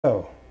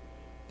So,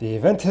 the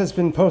event has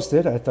been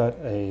posted. I thought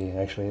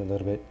actually a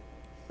little bit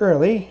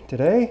early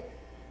today.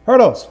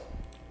 Hurdles.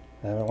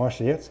 I haven't watched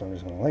it yet, so I'm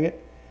just going to like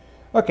it.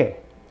 Okay,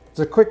 it's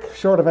a quick,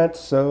 short event,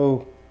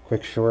 so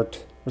quick,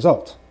 short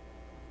result.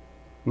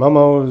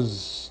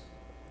 Momo's,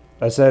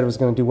 I said it was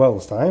going to do well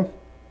this time.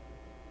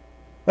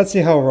 Let's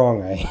see how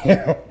wrong I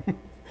am.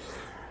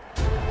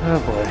 Oh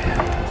boy.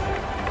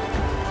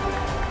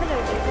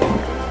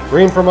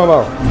 Green for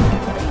Momo.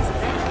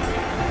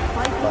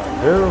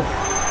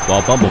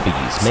 While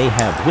bumblebees may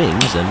have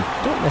wings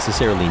and don't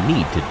necessarily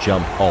need to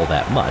jump all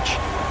that much,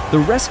 the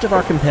rest of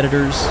our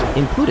competitors,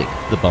 including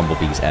the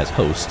bumblebees as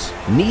hosts,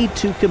 need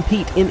to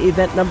compete in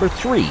event number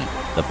 3,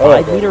 the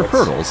 5-meter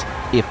hurdles,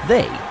 if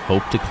they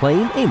hope to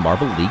claim a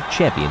Marble League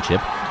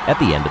championship at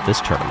the end of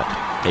this tournament.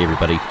 Hey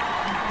everybody,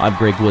 I'm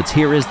Greg Woods.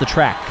 Here is the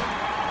track.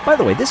 By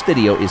the way, this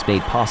video is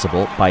made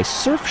possible by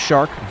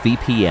Surfshark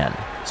VPN.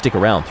 Stick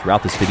around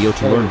throughout this video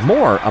to learn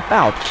more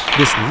about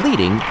this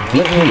leading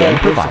VPN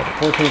provider.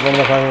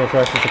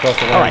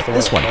 Alright,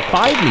 this one,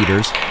 5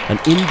 meters, an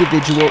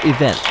individual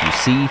event. You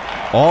see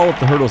all of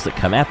the hurdles that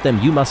come at them.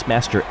 You must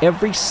master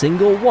every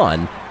single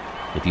one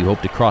if you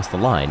hope to cross the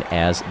line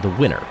as the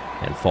winner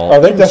and fall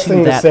into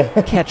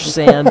that catch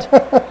sand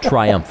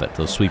triumphant.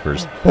 Those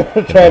sweepers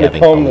trying to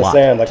comb the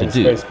sand like to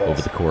do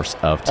over the course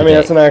of today. I mean,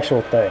 that's an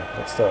actual thing,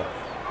 but still.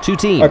 2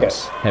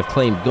 teams have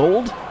claimed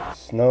gold.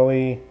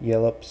 Snowy,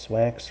 Jelle'S,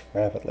 wax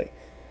rapidly.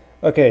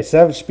 Okay,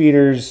 Savage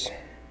Speeders.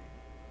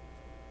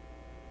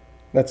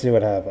 Let's see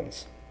what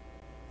happens.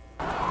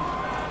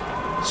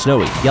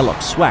 Snowy,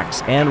 Jelle'S,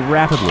 wax, and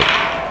rapidly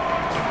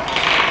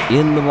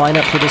in the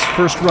lineup for this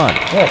first run.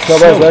 Yeah,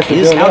 Snowy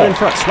is out in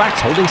front. Swax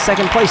holding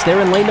second place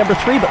there in lane number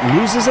 3, but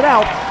loses it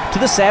out to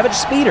the Savage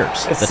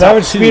Speeders. It's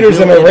Savage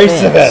Speeders in a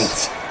race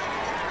event.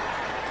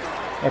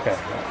 Okay.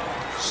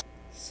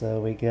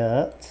 So we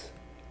got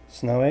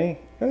Snowy.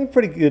 A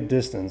pretty good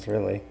distance,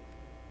 really.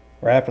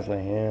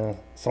 Rapidly, yeah.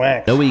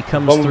 Swax. Snowy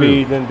comes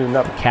through. Didn't do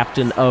nothing.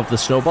 Captain of the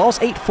Snowballs,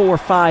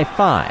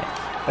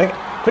 8-4-5-5. Okay,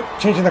 quit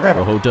changing the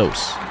graphic. Rojo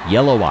Dos,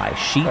 Yellow Eye,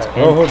 Sheet,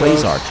 and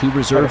Quasar, 2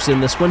 reserves in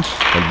this one.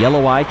 And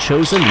Yellow Eye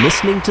chosen,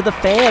 listening to the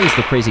fans,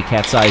 the Crazy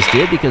Cat's Eyes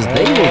did, because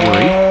they were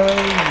worried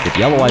that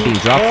Yellow Eye being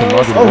dropped from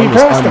Marble 1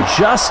 was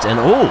unjust. And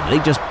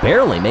they just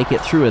barely make it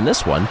through in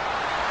this one.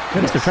 I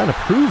guess they're trying to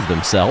prove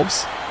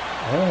themselves.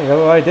 Well,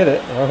 Yellow Eye did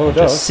it.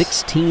 Just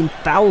 16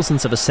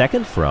 thousandths of a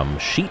second from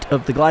Sheet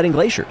of the Gliding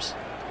Glaciers.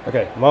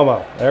 Okay,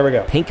 Momo. There we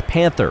go. Pink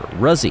Panther,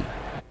 Ruzzy.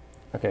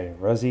 Okay,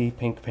 Ruzzy,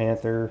 Pink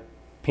Panther,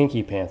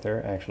 Pinky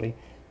Panther, actually.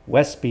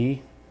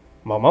 Westby,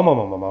 Momo.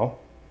 Momo.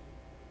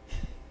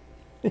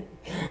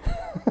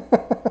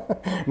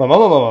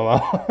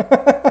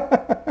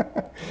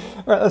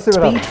 All right, let's see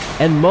what happens.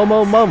 And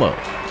Momo.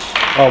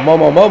 Oh,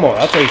 Momo.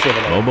 That's how you say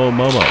the name.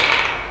 Momo.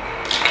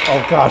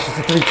 Oh gosh, it's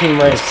a 3-team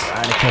race.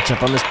 Trying to catch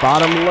up on this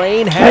bottom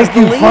lane. Has the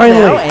lead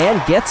now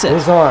and gets it.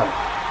 It's on.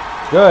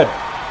 Good.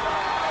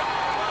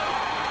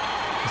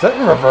 Is that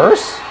in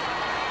reverse?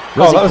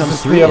 Rosie that was comes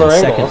just through the other in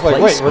angle. second I was like,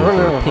 place wait, we're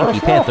running in reverse Pinky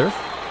Panther.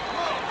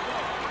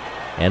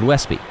 And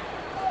Westby.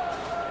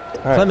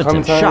 Right,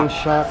 Clementine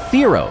shot.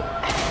 Firo.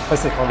 I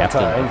say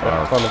Clementine,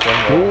 but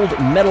Clementine. Gold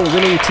medal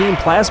winning Team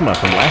Plasma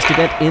from last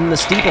event in the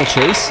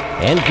steeplechase.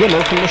 And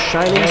Glimmer from the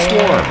Shining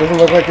Swarm. Doesn't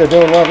look like they're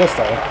doing well this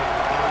time.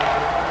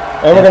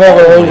 And we're going to have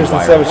our Rangers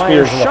and Savage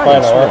Speeders in the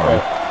final, aren't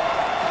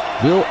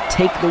we? Will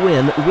take the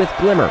win with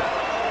Glimmer.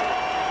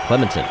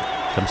 Clementine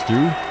comes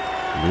through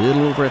a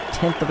little over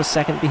 1/10 of a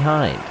second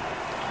behind.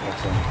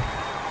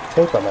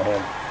 Tape on my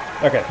hand.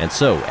 Okay. And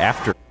so,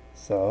 after...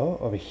 So,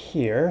 over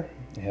here,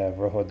 we have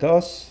Rojo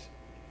Dos.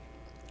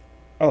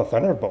 Oh,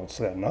 Thunderbolt's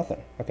got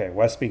nothing. Okay,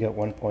 Westby got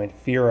 1 point.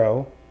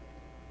 Firo.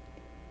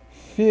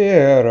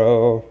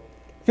 Yellow.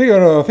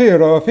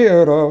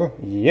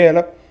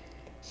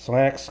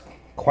 Swax.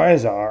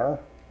 Quasar,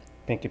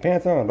 Pinky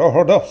Panther, and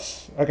Rojo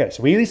Dos. Okay,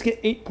 so we at least get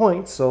 8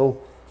 points,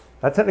 so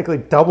that technically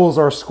doubles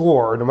our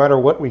score no matter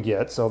what we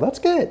get, so that's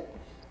good.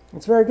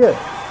 That's very good.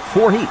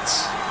 4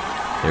 heats.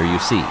 There you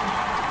see.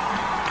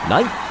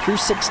 9th through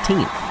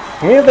 16th.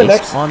 Can we have the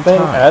next thing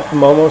at the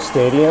Momo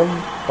Stadium?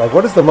 Like,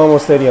 what does the Momo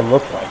Stadium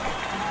look like?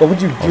 What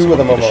would you do with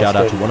the Momo Stadium? Shout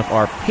out to one of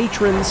our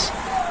patrons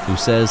who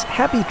says,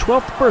 "Happy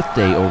 12th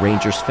birthday, O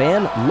Rangers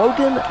fan,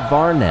 Logan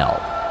Varnell."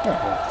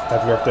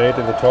 Happy birthday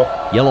to the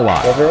 12th. Yellow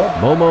Eye.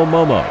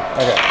 Momo.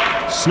 Okay.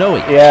 Snowy.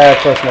 Yeah, of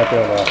course not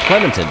doing well.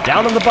 Clementine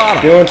down on the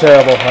bottom. Doing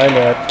terrible. I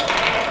know it.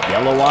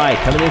 Yellow Eye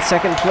coming in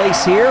second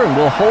place here and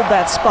will hold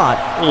that spot,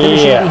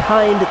 finishing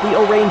behind the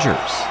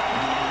O-Rangers.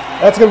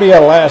 That's going to be a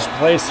last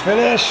place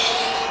finish.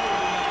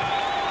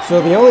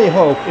 So the only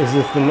hope is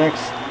if the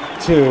next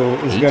 2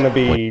 is going to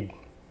be,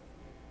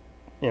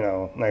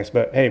 nice.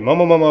 But hey,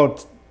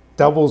 Momo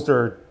doubles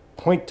their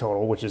point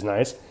total, which is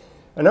nice.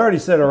 And I already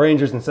said our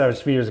Rangers and Savage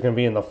Speeders are going to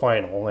be in the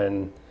final,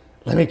 and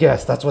let me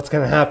guess, that's what's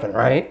going to happen,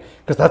 right?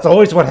 Because that's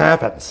always what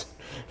happens.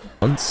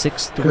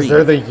 1-6-3. Because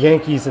they're the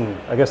Yankees and,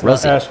 I guess, not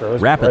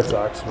Astros, Red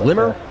Sox.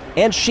 Glimmer,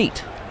 and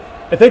Sheet.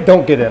 If they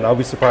don't get in, I'll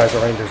be surprised the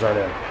Rangers aren't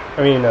in.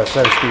 I mean,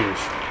 Savage Speeders.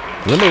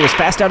 Momo was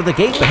fast out of the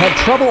gate, but had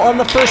trouble on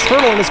the first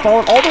hurdle and has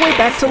fallen all the way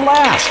back to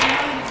last.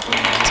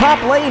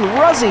 Top lane,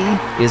 Ruzzy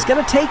is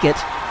going to take it.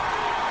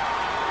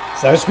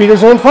 Savage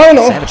Speeders are in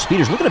final. Savage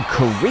Speeders, look at him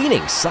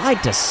careening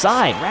side to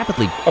side,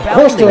 rapidly Of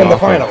course they're in the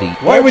final. The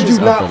Why would you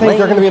not think lane.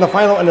 they're going to be in the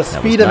final in a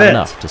speed That was not event?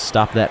 enough to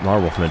stop that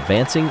marble from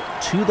advancing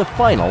to the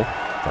final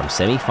from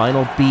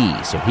semifinal B.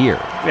 So here,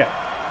 Yeah.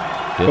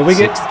 5th, But we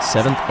get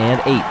 6th, 7th,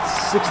 and 8th.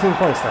 16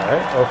 points now,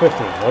 right? Or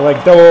 15. We're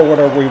like double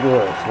whatever we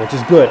were, which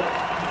is good.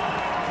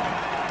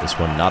 This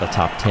one not a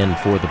top 10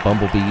 for the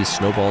Bumblebees.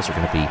 Snowballs are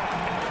going to be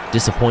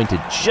disappointed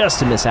just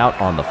to miss out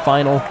on the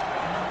final.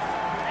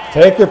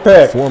 Take your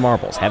pick. 4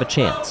 marbles have a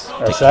chance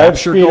Our to Savage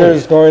capture Speeder gold.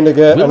 is going to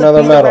get Will another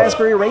it be medal. the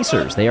Raspberry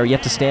Racers? They are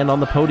yet to stand on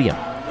the podium.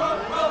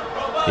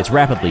 It's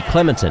rapidly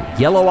Clementon,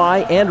 Yellow Eye,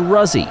 and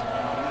Ruzzy.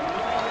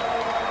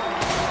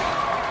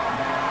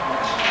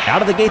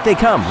 Out of the gate they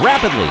come,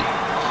 rapidly.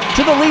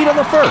 To the lead on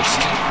the first.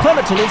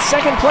 Clementon in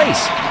second place.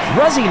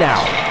 Ruzzy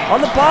now on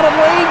the bottom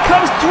lane,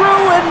 comes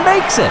through and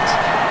makes it.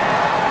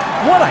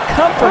 What a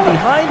come from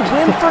behind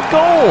win for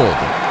gold.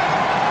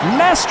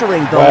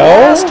 Mastering the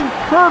last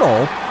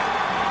hurdle.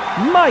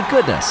 My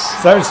goodness.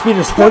 Savage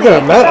Speeder still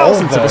get a medal.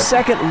 Thousandths of a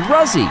second.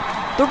 Ruzzy,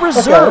 the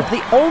reserve,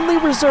 the only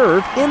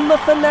reserve in the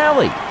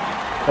finale.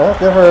 Well,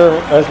 give her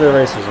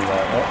Raspberry Racers in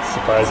that. That's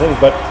surprising,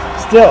 but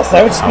still,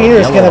 Savage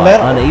Speeders Yellow get a Eye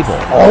medal. unable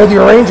All with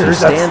your to Rangers,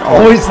 that's stand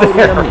on always the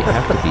podium. there. You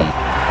have to be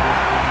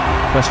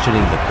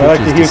questioning the I like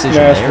coach's the Houston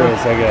decision there.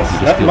 Astros, I guess.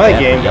 You just Not feel my bad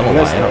game, for Yellow in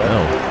this Eye, I don't one.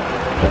 know.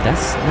 But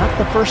that's not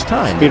the first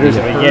time Speeders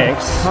that we and have the heard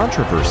Yanks.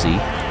 controversy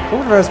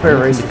What would Raspberry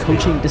from Racers the be?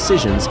 coaching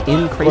decisions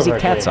in Crazy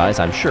What Cat's about Eyes.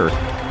 I'm sure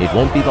it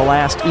won't be the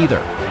last either.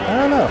 I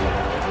don't know.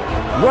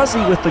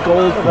 Ruzzy with the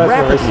gold, Raspberry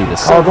rapidly the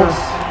Racers. silver,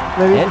 Cardinals,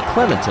 maybe? and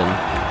Clementon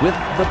with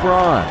the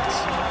bronze.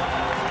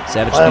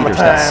 Savage One more Speeders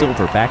got time.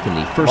 silver back in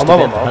the first Momo.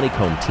 event, the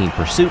Honeycomb Team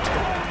Pursuit.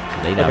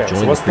 They now Okay, so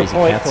join the what's the Crazy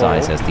point Cat's total?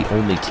 Eyes as the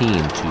only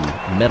team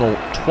to medal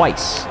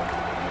twice.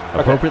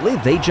 Appropriately,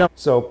 they jump.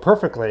 So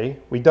perfectly,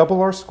 we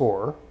double our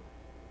score.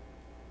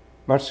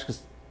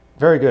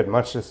 Very good,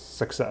 much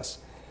success.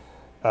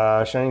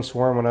 Shining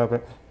Swarm went up.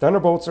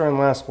 Thunderbolts are in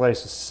last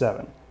place with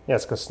 7.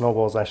 Yes, because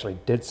Snowballs actually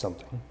did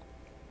something.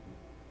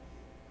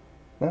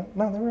 No,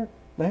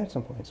 they had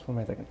some points. What am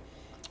I thinking?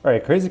 All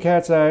right, Crazy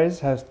Cat's Eyes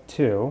has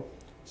 2.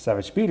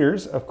 Savage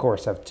Speeders, of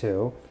course, have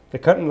 2. They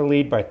cut in the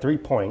lead by 3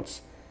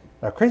 points.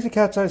 Now, Crazy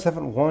Cat's Eyes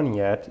haven't won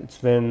yet. It's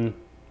been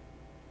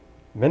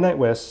Midnight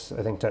Wisps,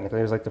 I think technically.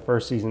 It was like the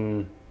first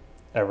season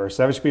ever.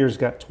 Savage Speeders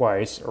got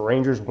twice.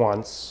 Rangers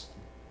once.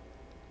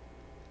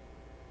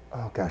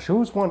 Oh, gosh, who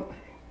was one?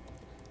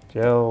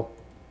 Gel,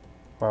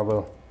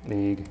 Marble,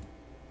 League,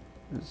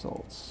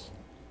 results.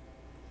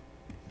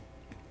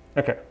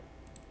 Okay.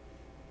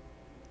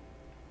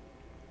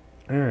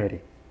 Alrighty.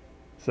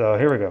 So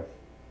here we go.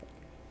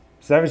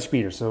 Savage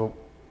Speeder. So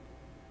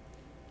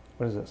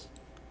what is this?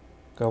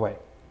 Go away.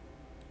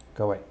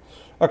 Go away.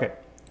 Okay.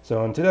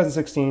 So in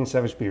 2016,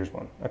 Savage Speeders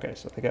won. Okay,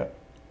 so they got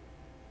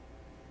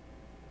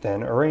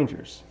then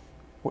Rangers.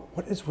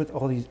 What is with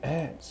all these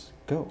ads?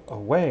 Go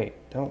away.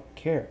 Don't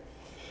care.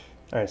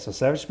 All right, so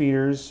Savage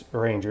Speeders,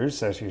 Rangers.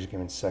 Savage Speeders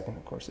came in second.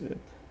 Of course they did.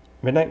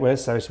 Midnight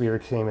West, Savage Speeder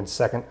came in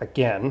second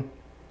again.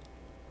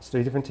 It's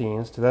 3 different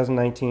teams.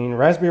 2019,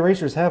 Raspberry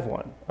Racers have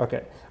won.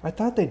 Okay, I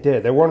thought they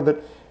did. They were one of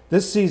the.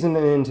 This season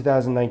in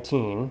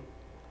 2019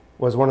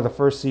 was one of the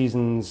first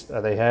seasons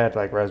they had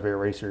like Raspberry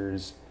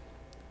Racers.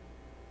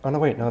 Oh no,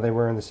 wait, no, they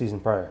were in the season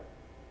prior.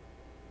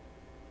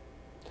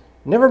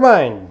 Never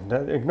mind.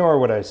 Ignore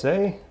what I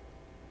say.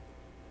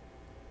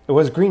 It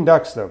was Green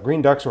Ducks, though.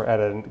 Green Ducks were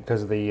added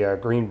because the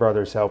Green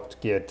Brothers helped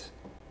get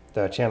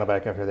the channel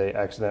back after they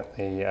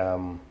accidentally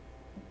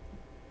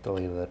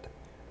deleted it.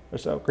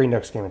 So Green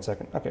Ducks came in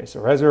second. Okay, so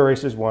Raspberry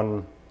Racers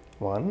won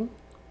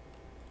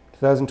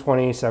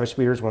 2020, Savage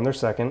Speeders won their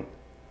second.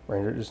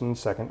 Rangers in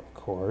second, of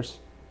course.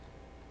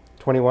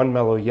 21,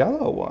 Mellow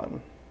Yellow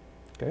won.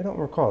 Okay, I don't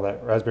recall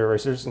that. Raspberry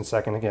Racers in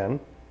second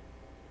again.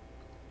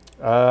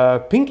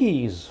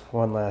 Pinkies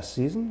won last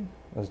season.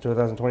 That was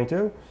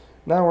 2022.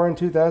 Now we're in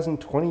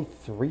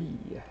 2023.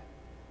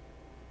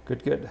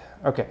 Good.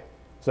 Okay,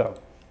 so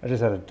I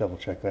just had to double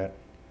check that.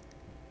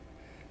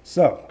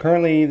 So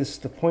currently, this is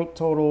the point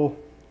total.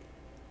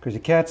 Crazy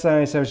Cat's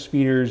Eye, Savage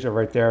Speeders are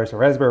right there. So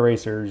Raspberry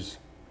Racers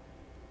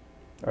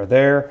are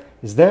there.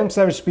 It's them,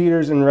 Savage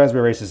Speeders, and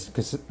Raspberry Racers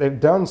because they've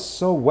done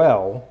so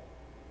well,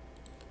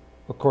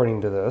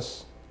 according to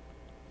this.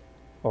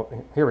 Oh,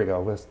 here we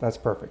go. That's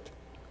perfect.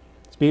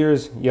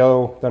 Speeders,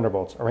 Yellow,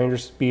 Thunderbolts.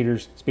 Rangers,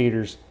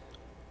 Speeders,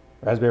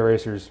 Raspberry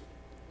Racers.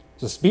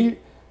 So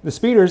the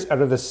Speeders,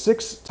 out of the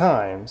 6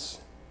 times,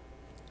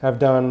 have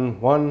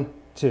done 1,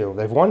 2.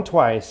 They've won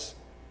twice,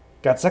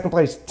 got second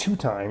place 2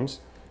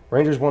 times.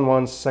 Rangers won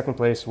once, second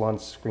place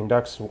once. Green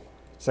Ducks,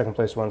 second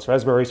place once.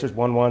 Raspberry Racers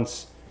won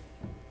once,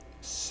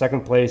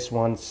 second place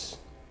once.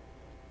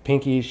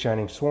 Pinkies,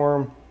 Shining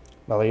Swarm.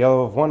 Mellow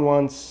Yellow have won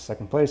once,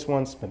 second place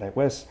once. Midnight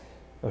West,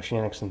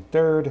 Oceanics in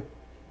third.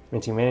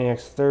 Minty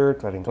Maniacs third.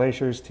 Gliding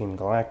Glaciers, Team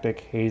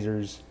Galactic,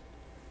 Hazers.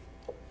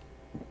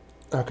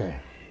 Okay.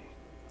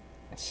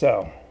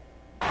 So,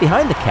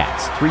 behind the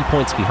Cats, 3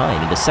 points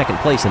behind into second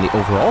place in the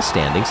overall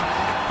standings.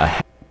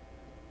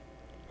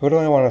 Who do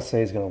I want to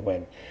say is going to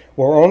win?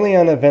 We're only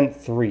on event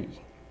 3.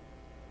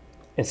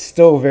 It's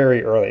still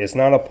very early. It's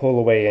not a pull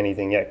away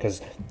anything yet because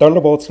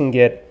Thunderbolts can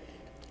get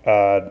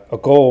a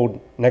gold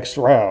next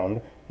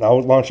round. And I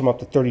would launch them up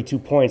to 32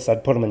 points.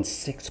 I'd put them in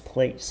 6th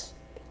place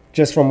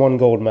just from one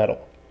gold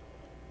medal.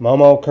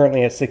 Momo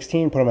currently at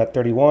 16, put him at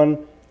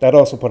 31. That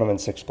also put him in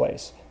 6th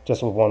place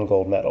just with one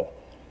gold medal.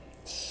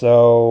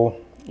 So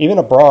even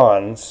a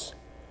bronze.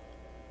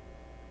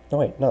 No,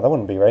 wait, no, that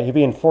wouldn't be right. He'd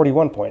be in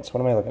 41 points.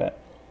 What am I looking at?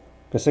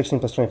 Because 16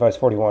 plus 25 is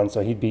 41,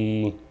 so he'd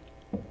be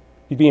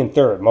in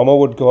 3rd. Momo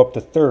would go up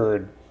to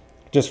 3rd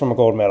just from a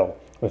gold medal.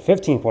 With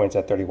 15 points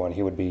at 31,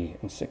 he would be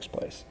in 6th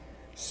place.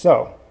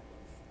 So,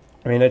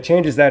 I mean, it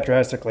changes that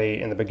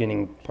drastically in the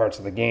beginning parts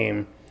of the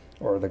game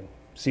or the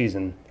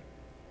season.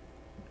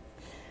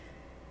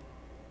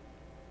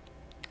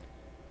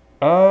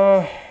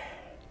 By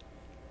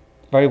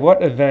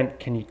what event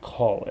can you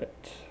call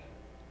it?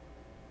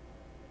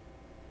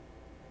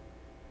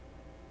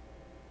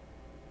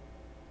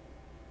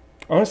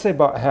 I want to say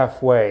about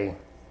halfway.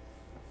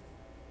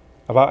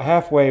 About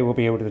halfway, we'll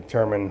be able to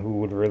determine who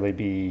would really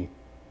be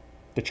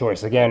the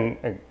choice.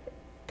 Again,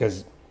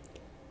 because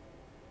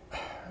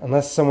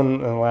unless someone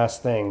in the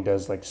last thing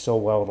does like so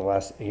well the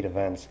last 8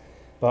 events,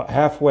 about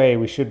halfway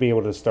we should be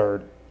able to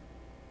start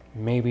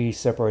maybe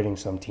separating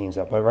some teams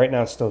up. But right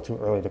now it's still too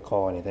early to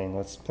call anything.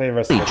 Let's play the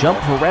rest of the jump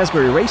for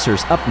Raspberry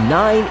Racers up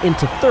 9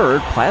 into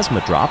 3rd.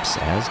 Plasma drops,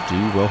 as do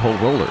Rojo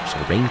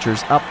Rollers.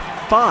 Rangers up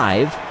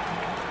 5.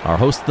 Our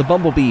hosts, the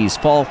Bumblebees,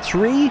 fall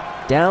 3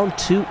 down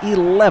to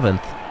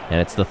 11th. And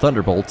it's the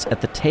Thunderbolts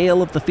at the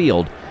tail of the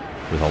field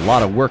with a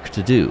lot of work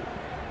to do.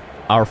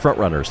 Our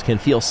frontrunners can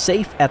feel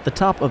safe at the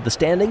top of the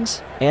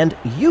standings, and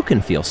you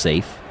can feel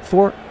safe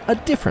for a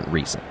different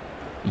reason.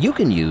 You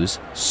can use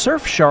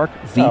Surfshark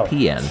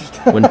VPN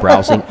when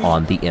browsing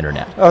on the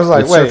internet. I was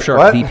like, with wait, Surfshark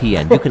what?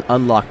 VPN, you can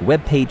unlock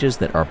web pages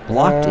that are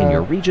blocked in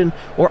your region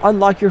or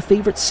unlock your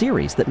favorite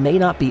series that may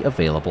not be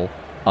available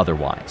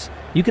otherwise.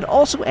 You can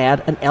also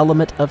add an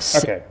element of...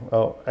 Okay,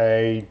 well,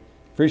 I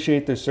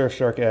appreciate the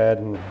Surfshark ad,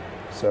 and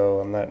so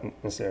I'm not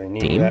necessarily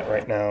needing that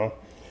right now.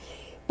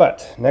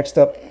 But next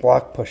up,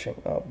 block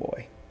pushing. Oh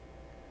boy.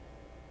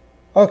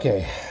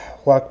 Okay,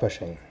 block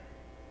pushing.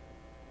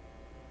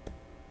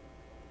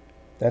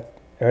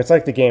 It's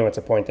like the game, it's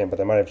a point thing, but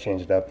they might have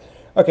changed it up.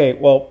 Okay,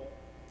 well,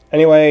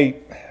 anyway,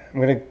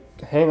 I'm going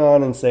to hang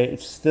on and say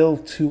it's still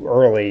too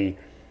early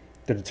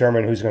to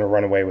determine who's going to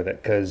run away with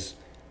it, because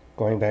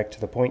going back to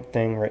the point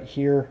thing right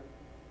here,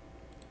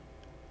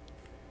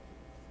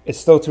 it's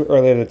still too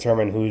early to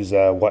determine who's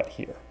what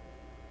here.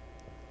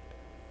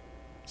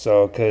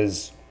 So,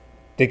 because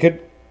they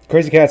could,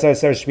 Crazy Cat's Eye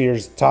Savage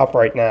Speeders top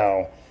right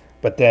now,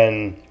 but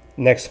then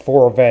next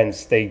 4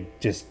 events they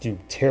just do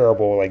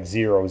terrible, like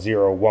 0,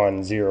 0,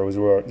 1, 0,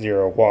 0,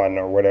 0, 1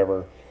 or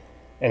whatever,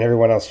 and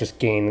everyone else just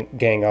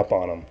gang up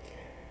on them.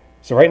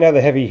 So right now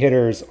the heavy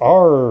hitters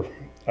are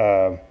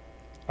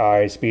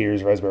Eye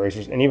Speeders, Raspberry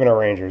Racers, and even our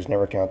Rangers.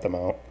 Never count them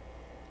out.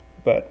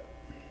 But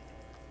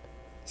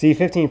see,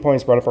 15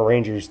 points brought up our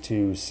Rangers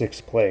to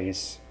 6th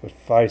place with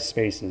 5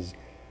 spaces.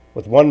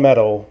 With 1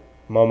 medal,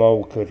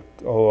 Momo could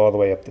go all the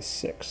way up to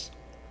 6th,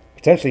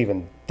 potentially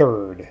even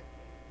 3rd.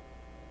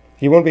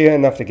 He wouldn't be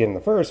enough to get in the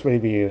 1st, but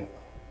he'd be...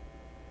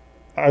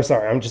 I'm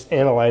sorry, I'm just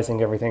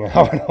analyzing everything,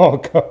 how it all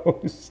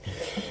goes.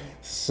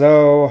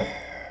 So,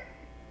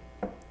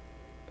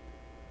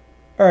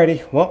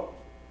 alrighty, well,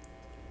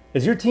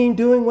 is your team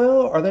doing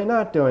well, or are they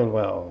not doing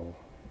well?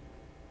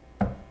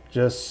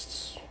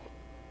 Just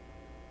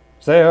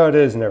say how it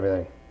is and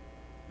everything.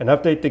 And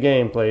update the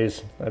game,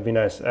 please. That'd be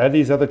nice. Add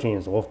these other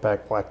teams,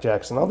 Wolfpack,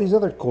 Blackjacks, and all these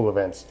other cool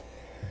events.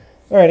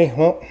 Alrighty,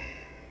 well,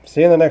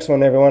 see you in the next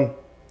one, everyone.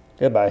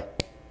 Goodbye.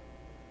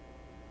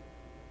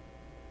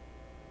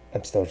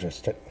 I'm still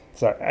just...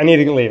 Sorry, I need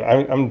to leave.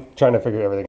 I'm trying to figure everything